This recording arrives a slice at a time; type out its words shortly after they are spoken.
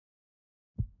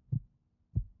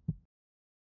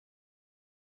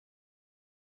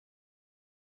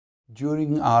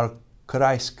During our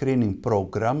cry screening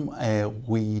program,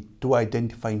 we do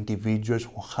identify individuals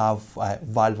who have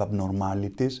valve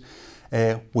abnormalities.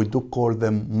 We do call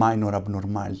them minor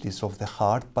abnormalities of the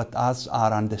heart, but as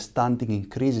our understanding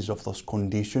increases of those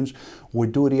conditions, we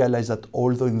do realize that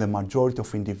although in the majority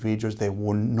of individuals they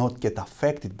will not get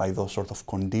affected by those sort of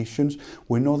conditions,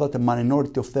 we know that a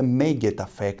minority of them may get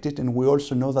affected, and we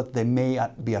also know that they may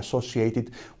be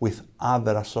associated with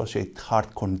other associated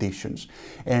heart conditions.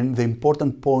 And the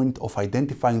important point of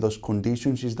identifying those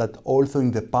conditions is that although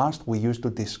in the past we used to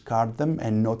discard them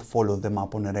and not follow them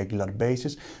up on a regular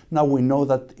basis, now we know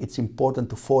that it's important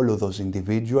to follow those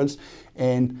individuals,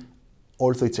 and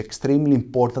also it's extremely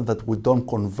important that we don't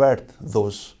convert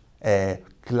those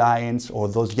clients or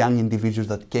those young individuals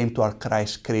that came to our cry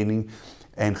screening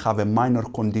and have a minor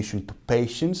condition to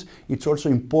patients. It's also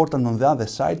important on the other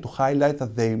side to highlight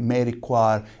that they may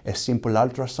require a simple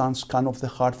ultrasound scan of the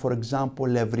heart, for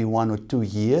example, every 1 or 2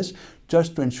 years,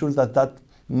 just to ensure that that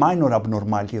minor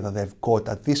abnormality that they've got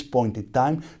at this point in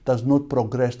time does not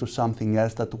progress to something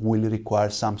else that will require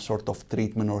some sort of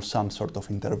treatment or some sort of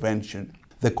intervention.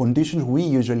 The conditions we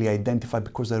usually identify,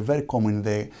 because they're very common in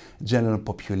the general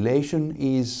population,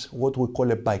 is what we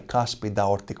call a bicuspid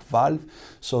aortic valve.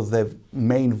 So the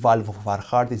main valve of our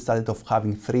heart, instead of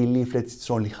having 3 leaflets,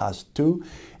 it only has 2.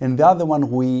 And the other one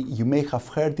you may have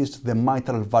heard is the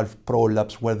mitral valve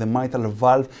prolapse, where the mitral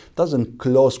valve doesn't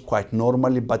close quite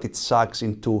normally, but it sucks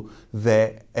into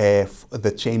the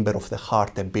chamber of the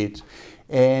heart a bit.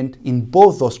 And in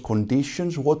both those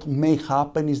conditions, what may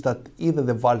happen is that either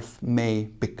the valve may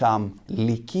become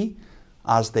leaky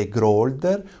as they grow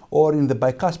older, or in the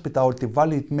bicuspid aortic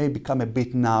valve, it may become a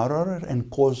bit narrower and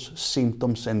cause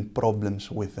symptoms and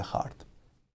problems with the heart.